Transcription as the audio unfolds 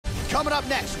Coming up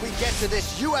next, we get to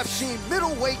this UFC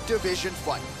middleweight division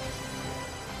fight.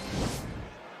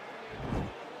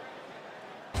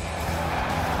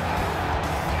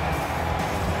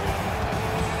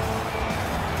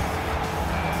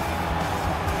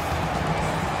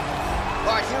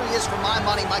 All right, here he is, for my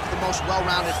money, Mike, the most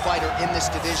well-rounded fighter in this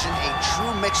division, a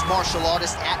true mixed martial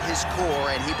artist at his core,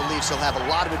 and he believes he'll have a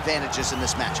lot of advantages in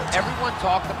this matchup. Everyone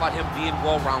talked about him being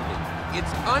well-rounded.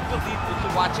 It's unbelievable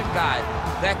to watch a guy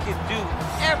that can do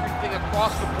everything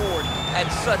across the board at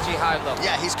such a high level.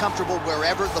 Yeah, he's comfortable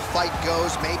wherever the fight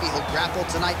goes. Maybe he'll grapple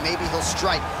tonight, maybe he'll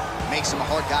strike. Makes him a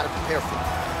hard guy to prepare for.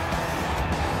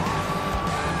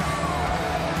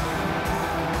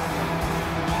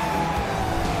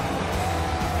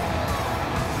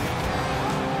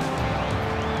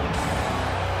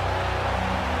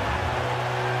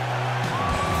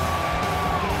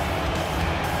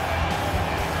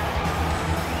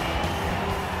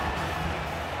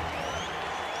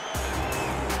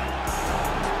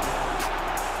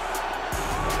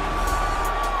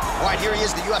 All right, here he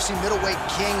is, the UFC middleweight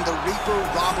king, the Reaper,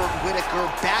 Robert Whittaker.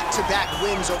 Back-to-back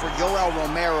wins over Yoel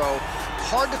Romero.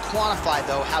 Hard to quantify,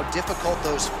 though, how difficult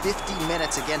those 50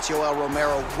 minutes against Yoel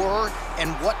Romero were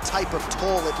and what type of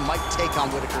toll it might take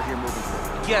on Whittaker here moving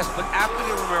forward. Yes, but after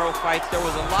the Romero fight, there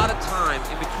was a lot of time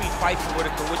in between fights for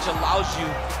Whittaker, which allows you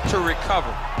to recover.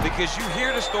 Because you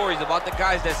hear the stories about the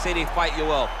guys that say they fight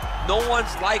Yoel. No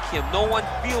one's like him. No one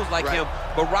feels like him.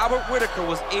 But Robert Whittaker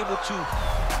was able to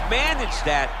manage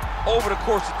that over the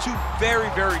course of two very,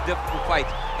 very difficult fights.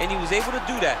 And he was able to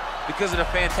do that because of the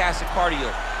fantastic cardio,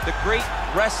 the great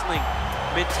wrestling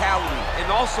mentality, and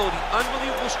also the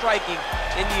unbelievable striking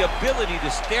and the ability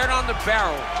to stare down the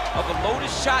barrel of a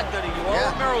loaded shotgun in Yoel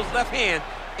Romero's left hand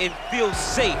and feel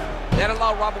safe. That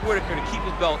allowed Robert Whittaker to keep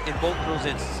his belt in both of those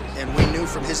instances. And we knew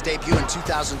from his debut in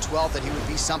 2012 that he would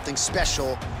be something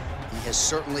special. He has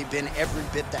certainly been every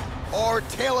bit that. Our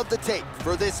tale of the tape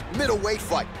for this middleweight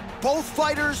fight. Both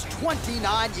fighters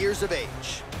 29 years of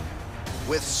age,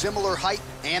 with similar height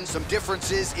and some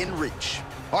differences in reach.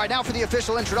 All right, now for the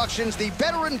official introductions, the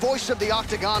veteran voice of the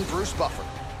octagon, Bruce Buffer.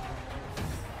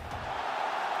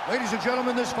 Ladies and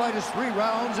gentlemen, this fight is 3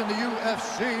 rounds in the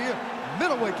UFC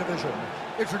middleweight division.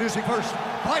 Introducing first,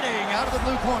 fighting out of the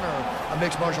blue corner, a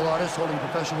mixed martial artist holding a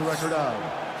professional record of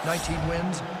 19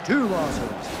 wins, 2 losses.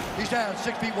 He stands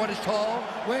 6 feet 1 inch tall,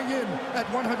 weighing in at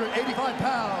 185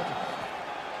 pounds.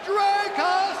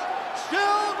 Dricus Du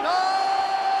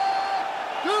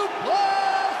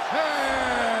Plessis!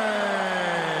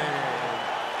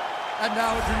 And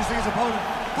now introducing his opponent,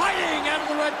 fighting out of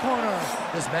the red corner.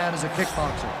 This man is a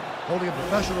kickboxer, holding a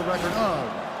professional record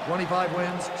of 25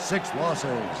 wins, 6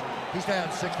 losses. He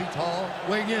stands 6 feet tall,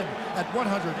 weighing in at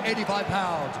 185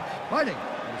 pounds. Fighting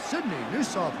in Sydney, New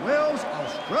South Wales,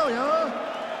 Australia,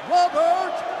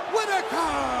 Robert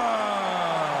Whittaker!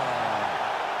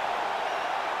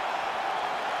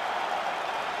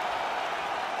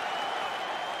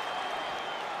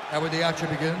 And when the action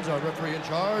begins, our referee in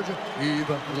charge, Yves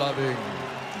Lavigne.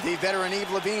 The veteran Yves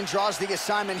Lavigne draws the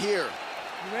assignment here.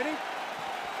 You ready?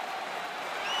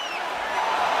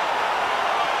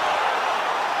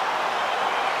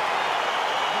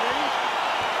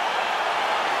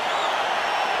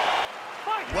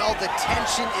 Well, the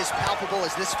tension is palpable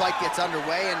as this fight gets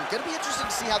underway, and going to be interesting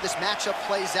to see how this matchup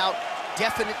plays out.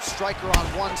 Definite striker on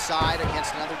one side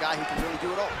against another guy who can really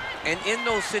do it all. And in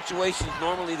those situations,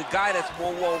 normally the guy that's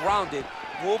more well-rounded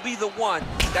will be the one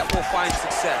that will find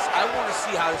success. I want to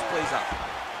see how this plays out.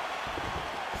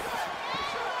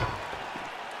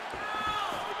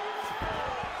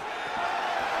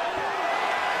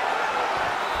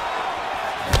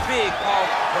 Big,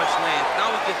 powerful punch lands.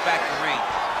 Now he gets back to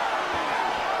range.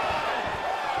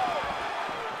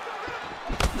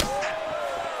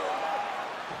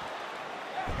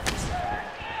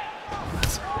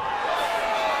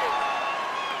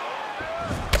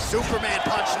 Superman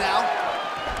punch now.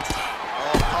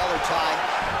 Oh, collar tie.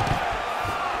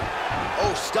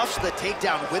 Oh, stuffs the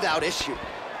takedown without issue. All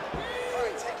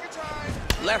right, take your time.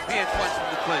 Left hand punch from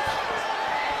the clinch.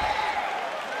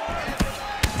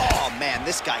 Oh, man,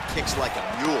 this guy kicks like a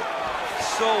mule.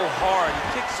 So hard.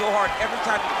 He kicks so hard every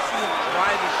time you see him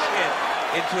drive his shin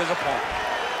into his opponent.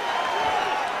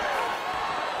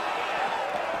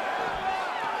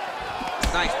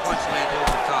 Nice punch landed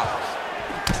over the top.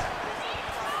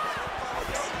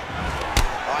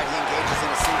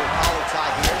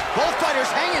 Both fighters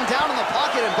hanging down in the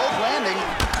pocket and both landing.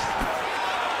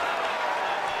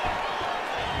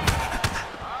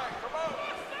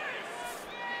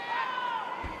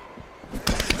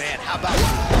 Man, how about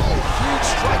huge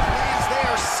strike lands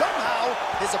there. Somehow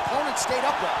his opponent stayed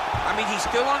upright. I mean, he's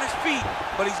still on on his feet,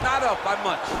 but he's not up by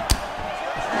much.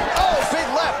 Oh, big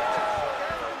left.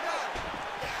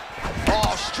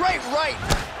 Oh, straight right.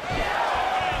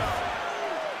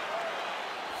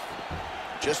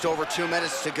 Just over 2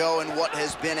 minutes to go in what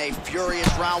has been a furious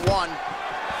round one.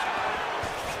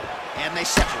 And they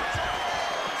separate.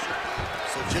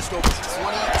 So just over 20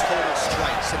 total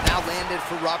strikes have now landed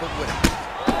for Robert Whittaker.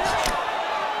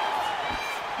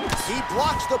 He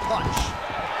blocks the punch.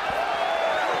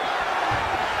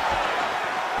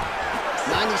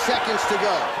 90 seconds to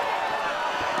go.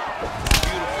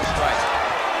 Beautiful strike.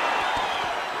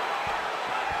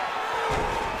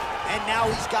 And now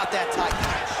he's got that tight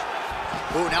punch.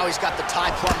 Ooh, now he's got the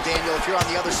tie plum, Daniel. If you're on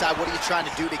the other side, what are you trying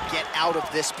to do to get out of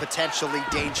this potentially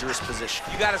dangerous position?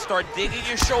 You got to start digging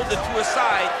your shoulder to a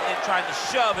side and trying to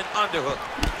shove an underhook.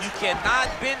 You cannot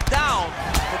bend down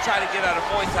to try to get out of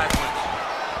Muay Thai punch.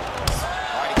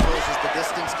 All right, he closes the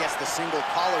distance, gets the single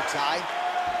collar tie.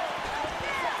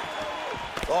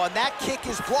 Oh, and that kick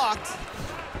is blocked.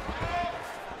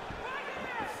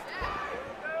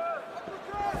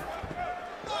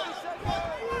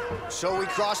 So we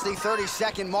cross the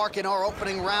 30-second mark in our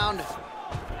opening round.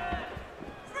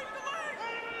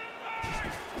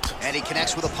 And he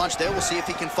connects with a punch there. We'll see if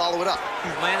he can follow it up.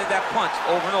 He's landed that punch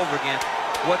over and over again.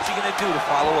 What's he gonna do to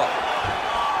follow up?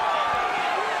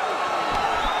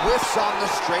 Whiffs on the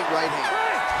straight right hand.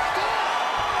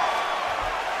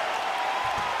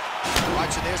 All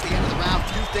right, so there's the end of the round.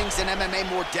 Few things in MMA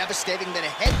more devastating than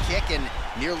a head kick, and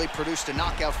nearly produced a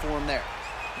knockout for him there.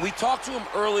 We talked to him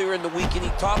earlier in the week, and he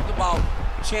talked about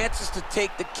chances to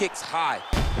take the kicks high.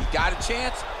 He got a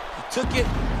chance, he took it,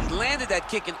 he landed that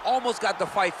kick and almost got the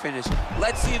fight finished.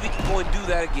 Let's see if he can go and do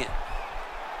that again.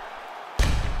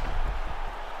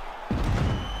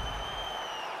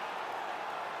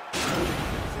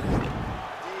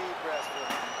 Deep breaths, Bill.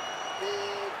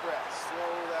 Big breaths.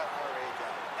 Slow that heart rate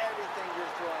down. Everything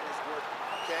you're throwing is working,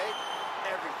 okay?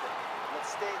 Everything.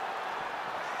 Let's stay.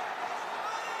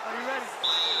 Are you ready?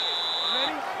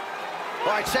 Ready?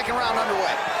 All right, second round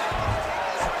underway.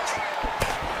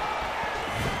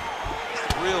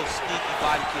 Real sneaky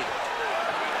body kick.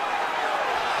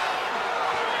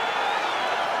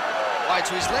 All right,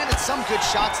 so he's landed some good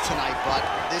shots tonight, but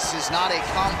this is not a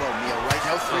combo meal, right?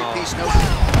 No three-piece, no...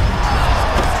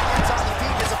 Gets on the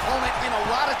feet, his opponent in a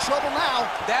lot of trouble now.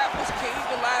 That was Cain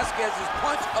Velasquez's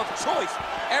punch of choice.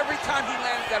 Every time he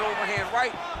landed that overhand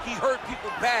right, he hurt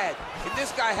people bad. And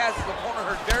this guy has his opponent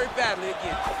hurt very badly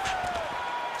again.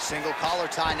 Single collar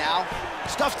tie now.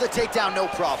 Stuffs the takedown, no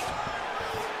problem.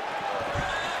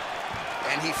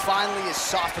 And he finally is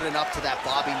softening up to that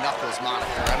Bobby Knuckles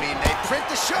moniker. I mean, they print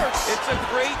the shirts. It's a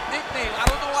great nickname. I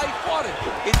don't know why he fought it.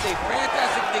 It's a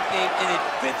fantastic nickname, and it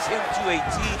fits him to a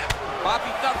T.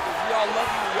 Bobby Knuckles, we all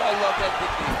love you. We all love that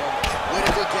nickname, brother.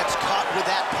 Whittaker gets caught with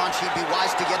that punch. He'd be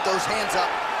wise to get those hands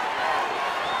up.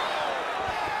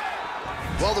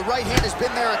 Well, the right hand has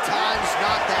been there at times,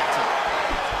 not that time.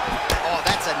 Oh,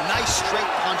 that's a nice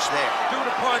straight punch there. Threw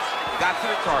the punch, got to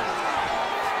the target.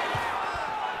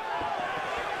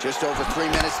 Just over 3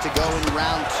 minutes to go in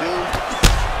round two.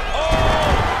 Oh!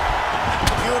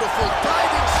 Beautiful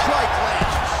diving strike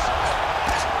lands.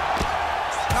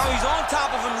 Now he's on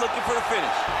top of him looking for the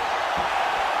finish.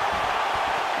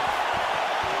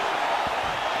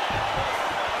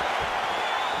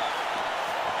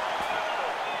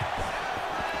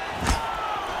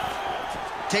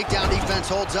 Takedown defense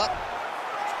holds up.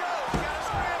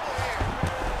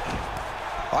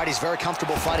 All right, he's very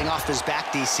comfortable fighting off his back,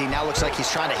 DC. Now looks like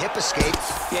he's trying to hip escape.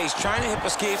 Yeah, he's trying to hip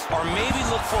escape or maybe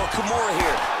look for a Kimura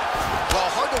here. Well,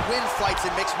 hard to win fights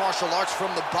in mixed martial arts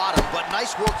from the bottom, but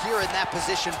nice work here in that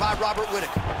position by Robert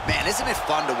Whittaker. Man, isn't it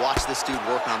fun to watch this dude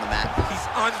work on the mat? He's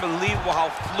unbelievable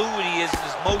how fluid he is in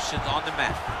his motions on the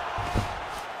mat.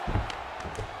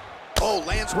 Oh,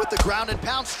 lands with the ground and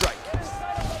pound strike.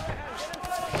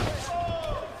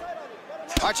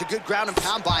 All right, it's a good ground and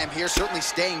pound by him here, certainly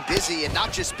staying busy, and not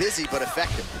just busy, but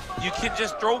effective. You can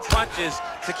just throw punches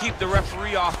to keep the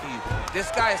referee off of you.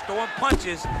 This guy is throwing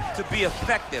punches to be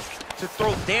effective, to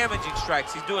throw damaging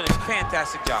strikes. He's doing a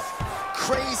fantastic job.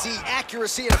 Crazy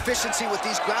accuracy and efficiency with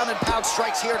these ground and pound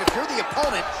strikes here, and if you're the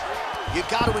opponent, you've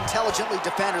got to intelligently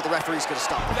defend or the referee's going to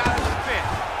stop. You got to defend,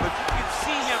 but you can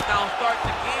see him now starting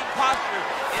to gain posture,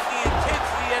 and the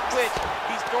intensity at which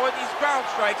he's throwing these ground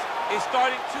strikes is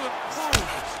starting to improve.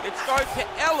 It's starting to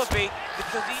elevate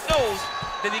because he knows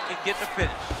that he can get the finish.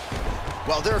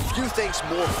 Well, there are few things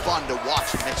more fun to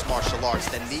watch in mixed martial arts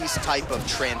than these type of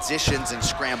transitions and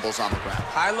scrambles on the ground.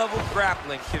 High-level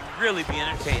grappling can really be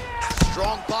entertaining.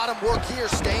 Strong bottom work here,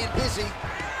 staying busy.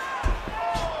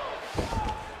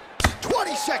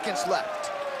 20 seconds left.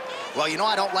 Well, you know,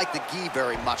 I don't like the gi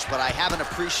very much, but I have an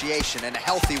appreciation, and a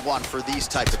healthy one, for these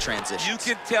type of transitions. You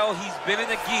can tell he's been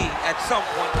in a gi at some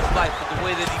point in his life with the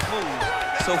way that he moves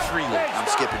so freely. I'm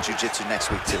skipping jiu-jitsu next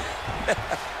week, too. No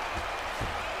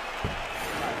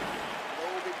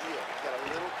big deal. You got a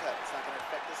little cut. It's not going to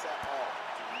affect us at all.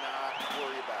 Do not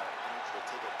worry about it. I need you to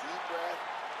take a deep breath,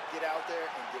 get out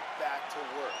there, and get back to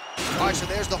work. All right, so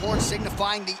there's the horn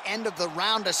signifying the end of the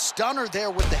round. A stunner there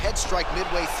with the head strike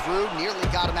midway through. Nearly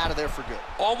got him out of there for good.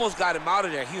 Almost got him out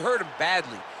of there. He hurt him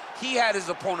badly. He had his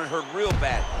opponent hurt real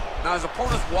bad. Now his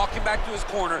opponent's walking back to his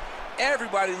corner.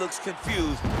 Everybody looks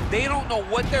confused. They don't know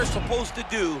what they're supposed to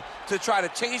do to try to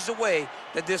change the way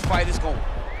that this fight is going.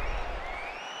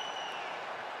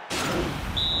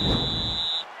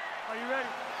 Are you ready?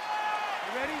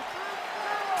 You ready?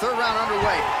 Third round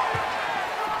underway.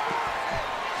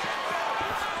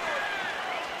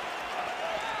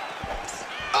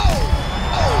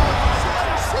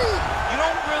 You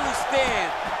don't really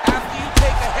stand after you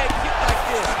take a head kick like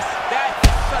this. That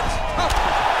is such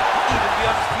toughness to even be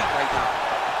on his feet right now.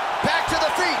 Back to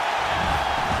the feet.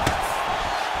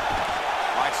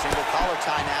 All right, single collar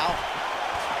tie now.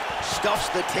 Stuffs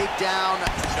the takedown,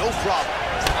 no problem.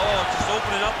 Oh, just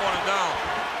opening up on him now.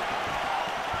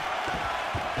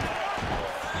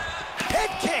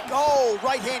 Head kick. Oh,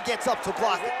 right hand gets up to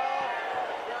block it.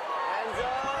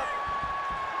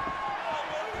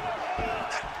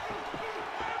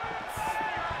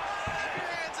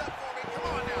 Hands up.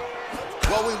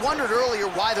 Well, we wondered earlier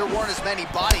why there weren't as many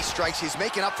body strikes. He's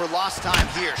making up for lost time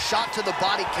here. Shot to the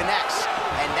body connects,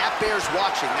 and that bears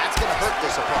watching. That's going to hurt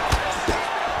this opponent.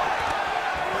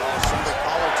 Oh, single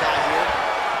collar tie here.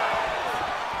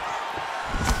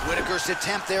 Whittaker's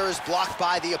attempt there is blocked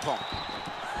by the opponent.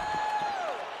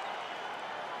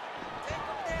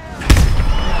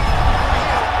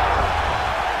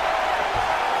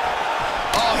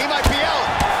 Oh, he might be out.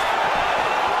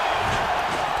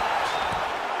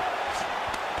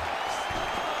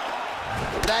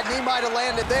 That knee might have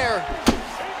landed there.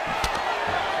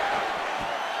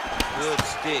 Good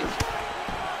stick.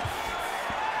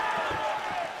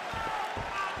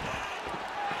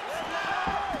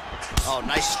 Oh,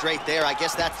 nice straight there. I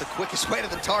guess that's the quickest way to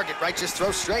the target, right? Just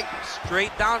throw straight.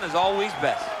 Straight down is always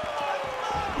best.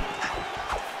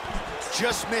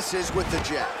 Just misses with the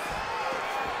jab.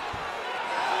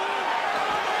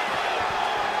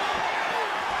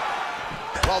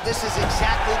 Well, this is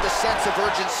exactly the sense of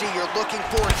urgency you're looking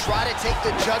for. Try to take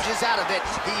the judges out of it.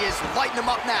 He is lighting them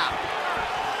up now.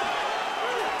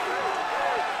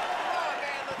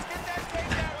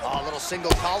 Oh, a little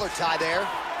single collar tie there.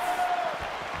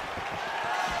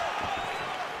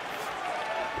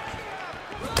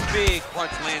 Big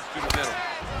punch lands through the middle.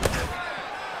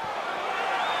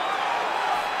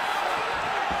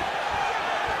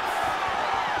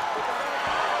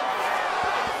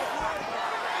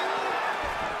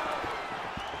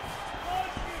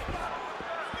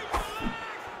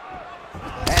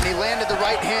 And he landed the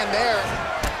right hand there.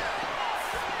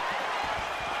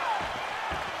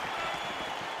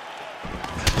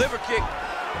 Liver kick.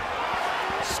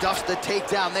 Stuffs the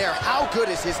takedown there. How good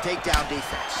is his takedown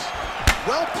defense?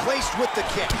 Well placed with the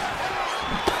kick.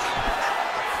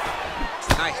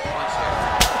 Nice punch there.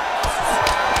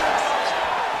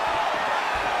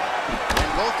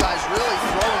 And both guys really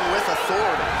throwing with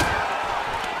authority.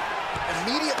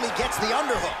 Immediately gets the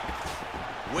underhook.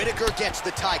 Whittaker gets the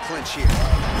tie clinch here. He's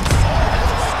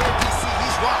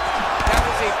rocked. That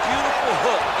was a beautiful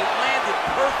hook. It landed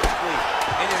perfectly,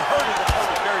 and it hurt his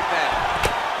opponent very bad.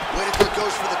 Whittaker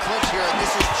goes for the clinch here, and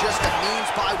this is just a means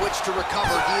by which to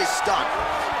recover. He is stunned.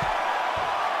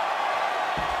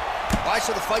 All right,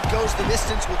 so the fight goes the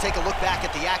distance. We'll take a look back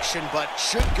at the action, but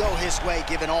should go his way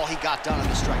given all he got done in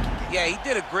the striking game. Yeah, he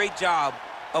did a great job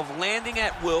of landing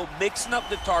at will, mixing up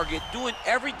the target, doing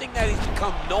everything that he's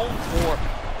become known for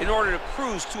in order to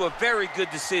cruise to a very good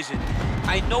decision.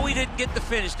 I know he didn't get the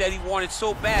finish that he wanted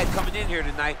so bad coming in here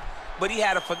tonight, but he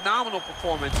had a phenomenal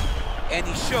performance, and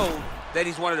he showed that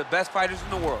he's one of the best fighters in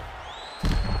the world.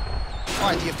 All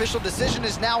right, the official decision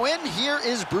is now in. Here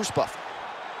is Bruce Buffer.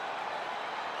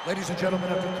 Ladies and gentlemen,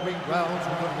 after 3 rounds,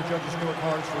 we go to the judges'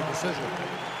 scorecards for a decision.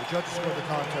 The judges scored the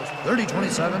contest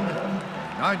 30-27,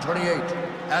 9-28,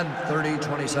 and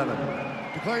 30-27.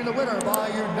 Declaring the winner by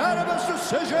unanimous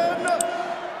decision,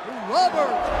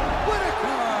 Robert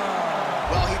Whittaker.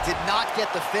 Well, he did not get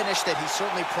the finish that he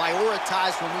certainly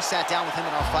prioritized when we sat down with him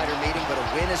in our fighter meeting, but a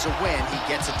win is a win. He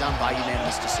gets it done by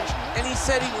unanimous decision. And he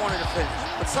said he wanted to finish,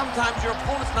 but sometimes your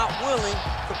opponent's not willing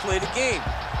to play the game.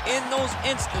 In those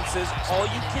instances, all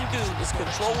you can do is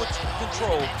control what you can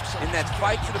control, and that's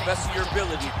fight to the best of your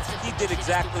ability. He did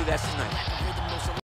exactly that tonight.